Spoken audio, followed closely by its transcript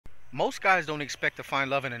Most guys don't expect to find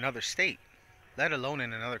love in another state, let alone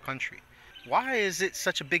in another country. Why is it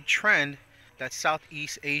such a big trend that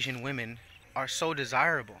Southeast Asian women are so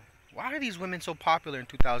desirable? Why are these women so popular in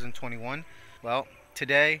 2021? Well,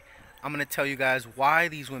 today I'm going to tell you guys why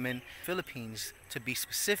these women, Philippines to be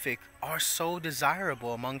specific, are so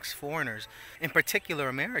desirable amongst foreigners, in particular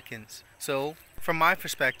Americans. So, from my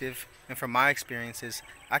perspective and from my experiences,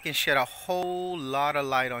 I can shed a whole lot of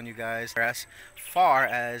light on you guys as far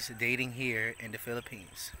as dating here in the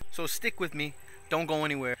Philippines. So stick with me. Don't go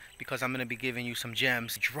anywhere because I'm going to be giving you some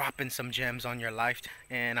gems, dropping some gems on your life,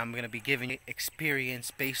 and I'm going to be giving you experience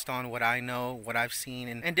based on what I know, what I've seen,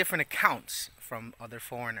 and different accounts from other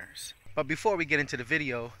foreigners. But before we get into the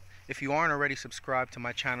video, if you aren't already subscribed to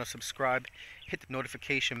my channel, subscribe, hit the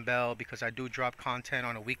notification bell because I do drop content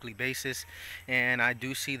on a weekly basis, and I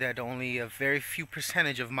do see that only a very few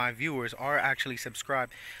percentage of my viewers are actually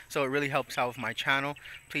subscribed, so it really helps out with my channel.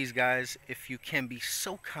 Please guys, if you can be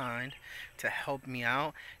so kind to help me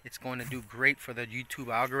out, it's going to do great for the YouTube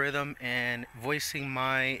algorithm and voicing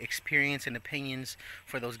my experience and opinions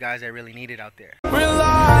for those guys that really need it out there.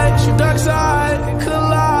 Realize your dark side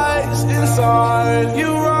collides inside.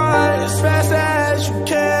 You run as fast as you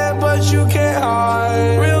can, but you can't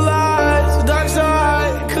hide. Realize the dark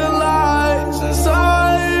side collides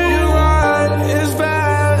inside. You run as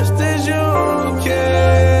fast as you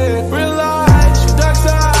can. Realize your dark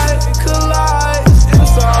side collides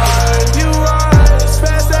inside. You run as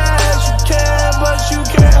fast as you can, but you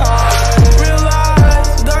can't hide.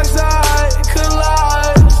 Realize the dark side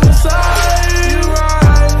collides inside. You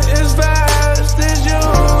run as fast as you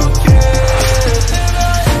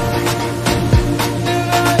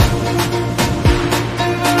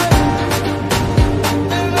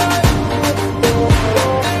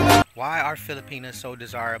Why are Filipinas so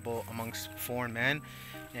desirable amongst foreign men,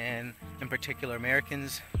 and in particular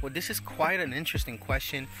Americans? Well, this is quite an interesting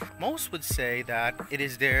question. Most would say that it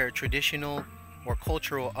is their traditional or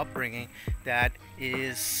cultural upbringing that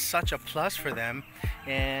is such a plus for them,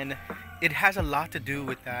 and it has a lot to do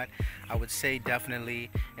with that, I would say, definitely.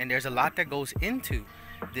 And there's a lot that goes into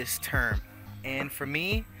this term, and for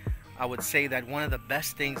me, I would say that one of the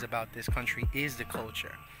best things about this country is the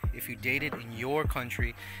culture. If you dated in your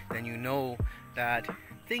country, then you know that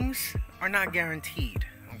things are not guaranteed,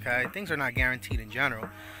 okay? Things are not guaranteed in general,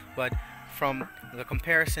 but from the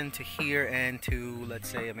comparison to here and to, let's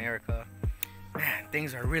say, America, man,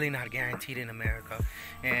 things are really not guaranteed in America.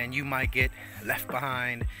 And you might get left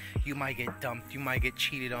behind, you might get dumped, you might get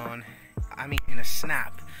cheated on, I mean, in a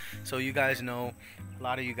snap. So you guys know, a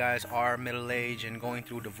lot of you guys are middle-aged and going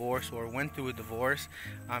through a divorce or went through a divorce.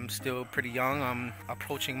 I'm still pretty young. I'm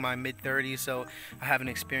approaching my mid-30s, so I haven't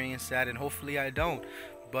experienced that, and hopefully I don't.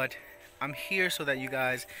 But I'm here so that you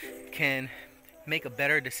guys can make a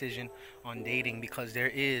better decision on dating, because there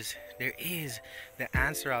is the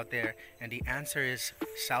answer out there, and the answer is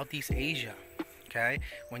Southeast Asia. Okay,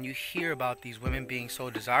 when you hear about these women being so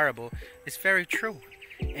desirable, it's very true.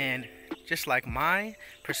 And just like my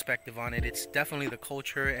perspective on it, it's definitely the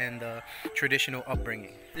culture and the traditional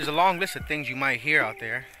upbringing. There's a long list of things you might hear out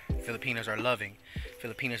there. Filipinos are loving,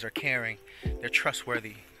 Filipinos are caring, they're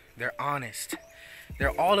trustworthy, they're honest,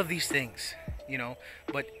 they're all of these things, you know,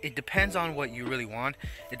 but it depends on what you really want.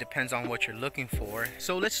 It depends on what you're looking for.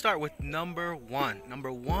 So let's start with number one.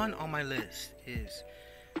 Number one on my list is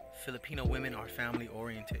Filipino women are family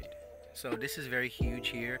oriented. So this is very huge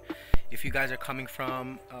here. If you guys are coming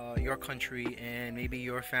from your country and maybe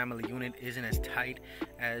your family unit isn't as tight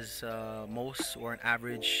as most or an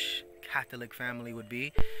average Catholic family would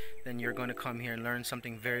be, then you're going to come here and learn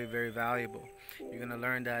something very, very valuable. You're going to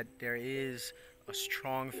learn that there is a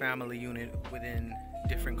strong family unit within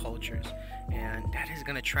different cultures, and that is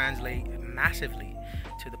going to translate massively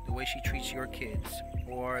to the way she treats your kids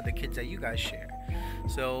or the kids that you guys share.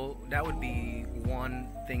 So that would be one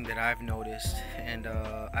thing that I've noticed, and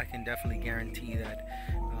I can definitely guarantee that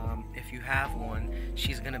if you have one,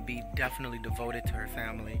 she's gonna be definitely devoted to her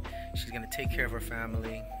family. She's gonna take care of her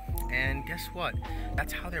family, and guess what?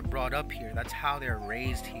 That's how they're brought up here. That's how they're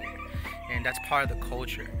raised here, and that's part of the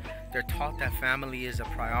culture. They're taught that family is a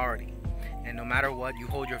priority, and no matter what, you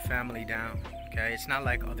hold your family down. Okay, it's not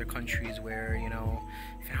like other countries where, you know,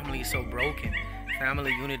 family is so broken.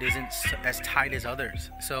 Family unit isn't as tight as others.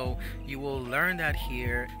 So you will learn that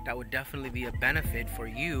here. That would definitely be a benefit for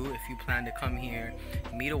you if you plan to come here,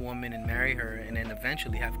 meet a woman and marry her, and then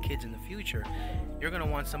eventually have kids in the future. You're gonna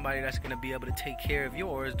want somebody that's gonna be able to take care of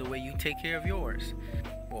yours the way you take care of yours.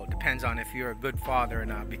 Well, it depends on if you're a good father or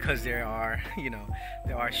not, because there are, you know,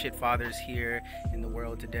 there are shit fathers here in the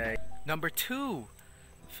world today. Number two,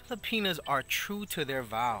 Filipinas are true to their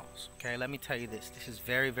vows. Okay, let me tell you this. This is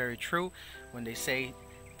very, very true. When they say,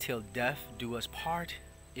 till death do us part,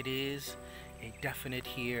 it is a definite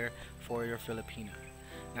here for your Filipina.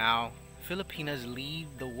 Now, Filipinas lead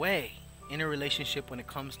the way in a relationship when it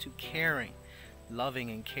comes to caring, loving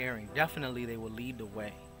and caring. Definitely they will lead the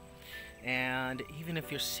way. And even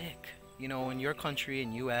if you're sick, you know, in your country,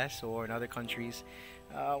 in US or in other countries,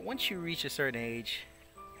 once you reach a certain age,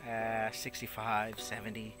 65,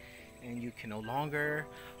 70, and you can no longer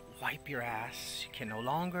wipe your ass, you can no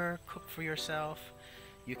longer cook for yourself,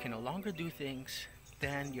 you can no longer do things,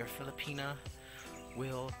 then your Filipina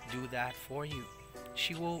will do that for you.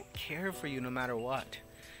 She will care for you no matter what.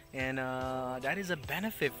 And that is a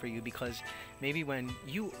benefit for you, because maybe when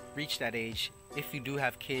you reach that age, if you do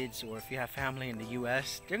have kids or if you have family in the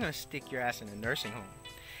US, they're going to stick your ass in a nursing home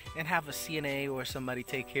and have a CNA or somebody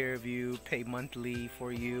take care of you, pay monthly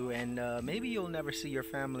for you, and maybe you'll never see your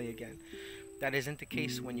family again. That isn't the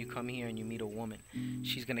case when you come here and you meet a woman.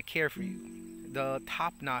 She's going to care for you. The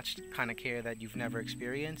top-notch kind of care that you've never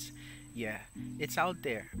experienced, yeah, it's out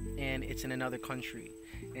there, and it's in another country.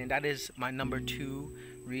 And that is my number 2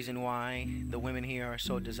 reason why the women here are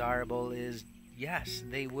so desirable is, yes,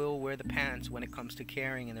 they will wear the pants when it comes to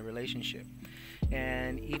caring in the relationship.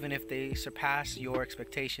 And even if they surpass your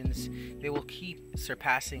expectations, they will keep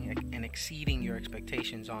surpassing and exceeding your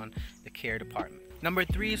expectations on the care department. Number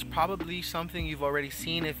 3 is probably something you've already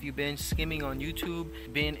seen if you've been skimming on YouTube,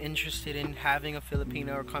 been interested in having a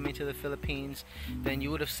Filipino or coming to the Philippines, then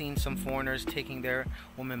you would have seen some foreigners taking their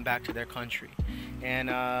woman back to their country. And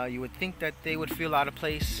you would think that they would feel out of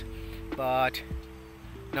place, but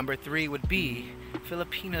number 3 would be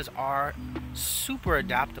Filipinas are super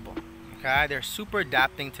adaptable. Okay, they're super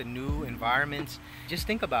adapting to new environments. Just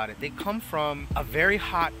think about it. They come from a very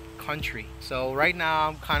hot country. So right now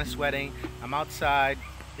I'm kind of sweating. I'm outside.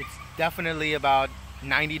 It's definitely about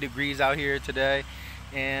 90 degrees out here today.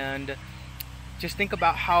 And just think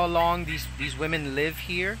about how long these women live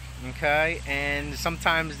here, okay? And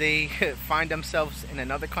sometimes they find themselves in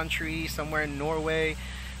another country, somewhere in Norway,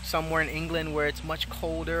 somewhere in England where it's much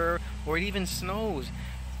colder or it even snows.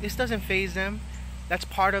 This doesn't faze them. That's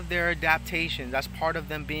part of their adaptation. That's part of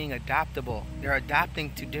them being adaptable. They're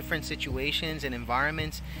adapting to different situations and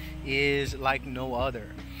environments is like no other.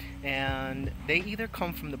 And they either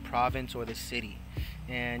come from the province or the city.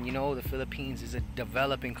 And you know, the Philippines is a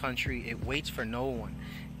developing country. It waits for no one.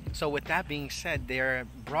 So with that being said, they're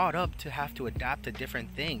brought up to have to adapt to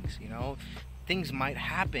different things, you know. Things might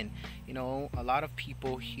happen. You know, a lot of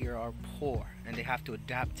people here are poor and they have to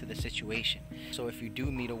adapt to the situation. So if you do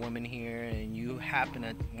meet a woman here and you happen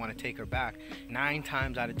to want to take her back, 9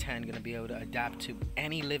 times out of 10 going to be able to adapt to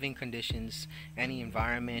any living conditions, any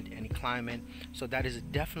environment, any climate. So that is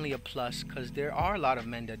definitely a plus, because there are a lot of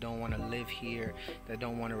men that don't want to live here, that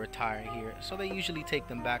don't want to retire here. So they usually take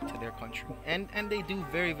them back to their country, and they do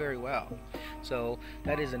very, very well. So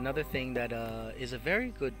that is another thing that is a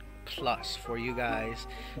very good plus for you guys,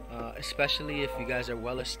 especially if you guys are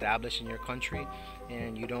well established in your country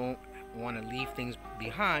and you don't want to leave things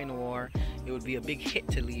behind, or it would be a big hit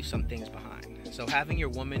to leave some things behind. So having your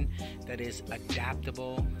woman that is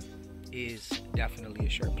adaptable is definitely a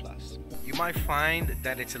sure plus. You might find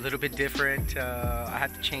that it's a little bit different. I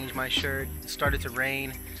had to change my shirt. It started to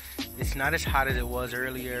rain. It's not as hot as it was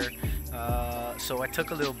earlier, so I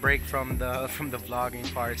took a little break from the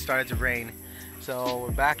vlogging part. It started to rain. So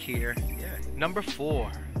we're back here. Yeah. Number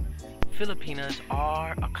 4, Filipinas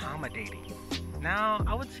are accommodating. Now,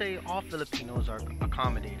 I would say all Filipinos are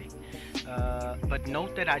accommodating, but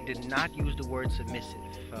note that I did not use the word submissive.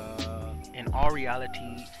 In all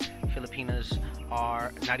reality, Filipinas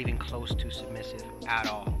are not even close to submissive at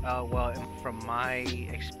all. Well, from my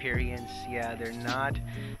experience, yeah, they're not.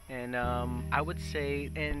 And I would say,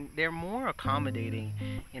 and they're more accommodating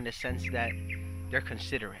in the sense that they're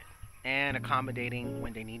considerate and accommodating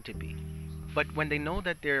when they need to be. But when they know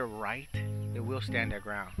that they're right, they will stand their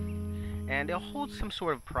ground. And they'll hold some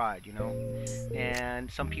sort of pride, you know. And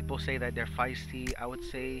some people say that they're feisty. I would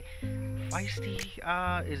say feisty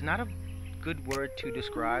is not a good word to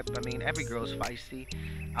describe. I mean, every girl's feisty.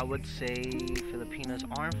 I would say Filipinas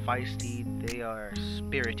aren't feisty. They are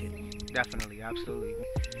spirited. Definitely, absolutely.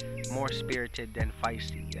 More spirited than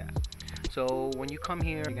feisty, yeah. So when you come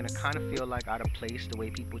here, you're going to kind of feel like out of place the way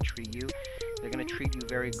people treat you. They're going to treat you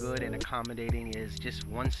very good, and accommodating is just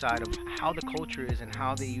one side of how the culture is and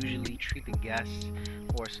how they usually treat the guests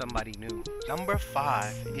or somebody new. Number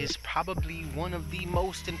 5 is probably one of the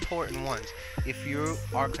most important ones. If you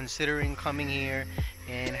are considering coming here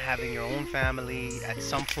and having your own family at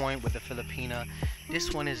some point with a Filipina,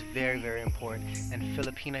 This one is very, very important, and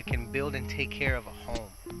Filipina can build and take care of a home.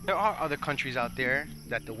 There are other countries out there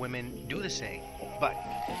that the women do the same, but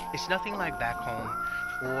it's nothing like back home.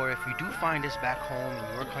 Or if you do find this back home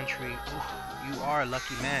in your country, you are a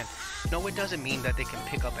lucky man. No, it doesn't mean that they can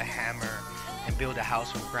pick up a hammer and build a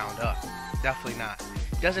house from ground up. Definitely not.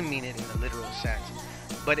 It doesn't mean it in the literal sense.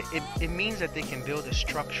 But it means that they can build a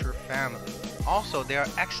structured family. Also, they are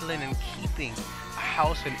excellent in keeping a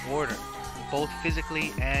house in order, both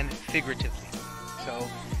physically and figuratively. So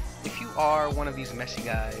if you are one of these messy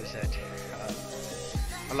guys that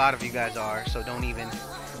a lot of you guys are, so don't even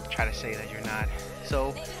try to say that you're not.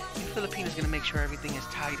 So Filipina's gonna make sure everything is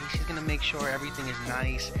tidy. She's gonna make sure everything is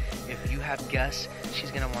nice. If you have guests,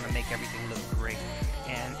 she's gonna want to make everything look great.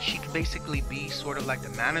 And she could basically be sort of like the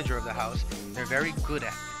manager of the house. They're very good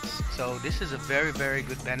at this. So this is a very, very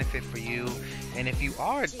good benefit for you. And if you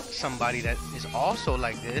are somebody that is also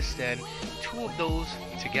like this, then two of those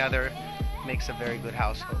together makes a very good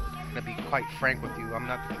household. I'm gonna be quite frank with you, I'm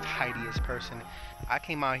not the tidiest person. I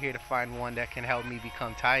came out here to find one that can help me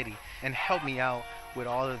become tidy and help me out with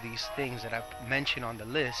all of these things that I've mentioned on the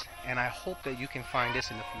list, and I hope that you can find this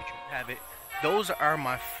in the future. Have it. Those are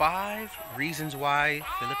my 5 reasons why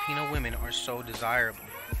Filipino women are so desirable.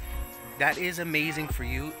 That is amazing for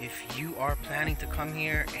you. If you are planning to come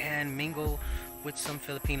here and mingle with some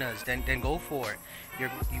Filipinas, then go for it.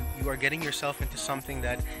 You are getting yourself into something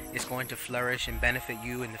that is going to flourish and benefit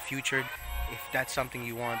you in the future. If that's something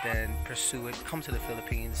you want, then pursue it. Come to the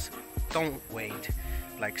Philippines. Don't wait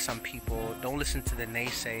like some people. Don't listen to the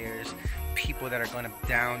naysayers, people that are going to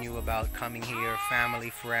down you about coming here, family,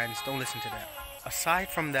 friends. Don't listen to them. Aside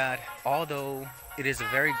from that, although it is a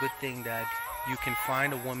very good thing that you can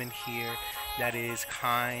find a woman here that is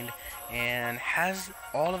kind and has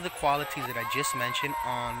all of the qualities that I just mentioned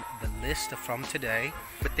on the list from today,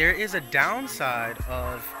 but there is a downside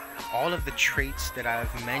of all of the traits that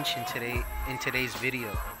I've mentioned today in today's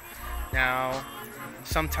video. Now,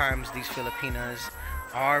 sometimes these Filipinas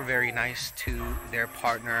are very nice to their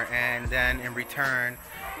partner and then in return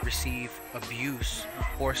receive abuse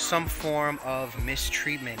or some form of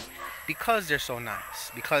mistreatment because they're so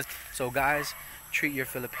nice. So guys, treat your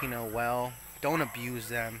Filipino well. Don't abuse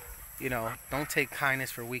them. You know, don't take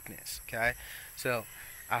kindness for weakness, okay? So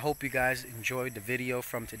I hope you guys enjoyed the video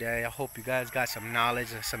from today. I hope you guys got some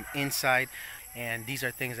knowledge and some insight, and these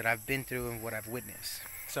are things that I've been through and what I've witnessed.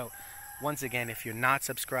 So once again, if you're not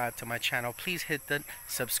subscribed to my channel, please hit the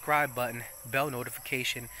subscribe button, bell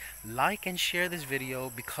notification, like and share this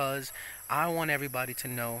video, because I want everybody to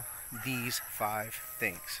know these 5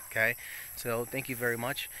 things, okay? So thank you very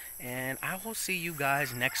much, and I will see you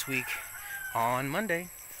guys next week on Monday.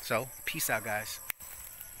 So peace out, guys.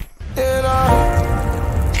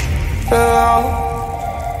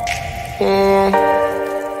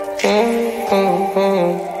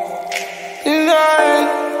 Mm-hmm.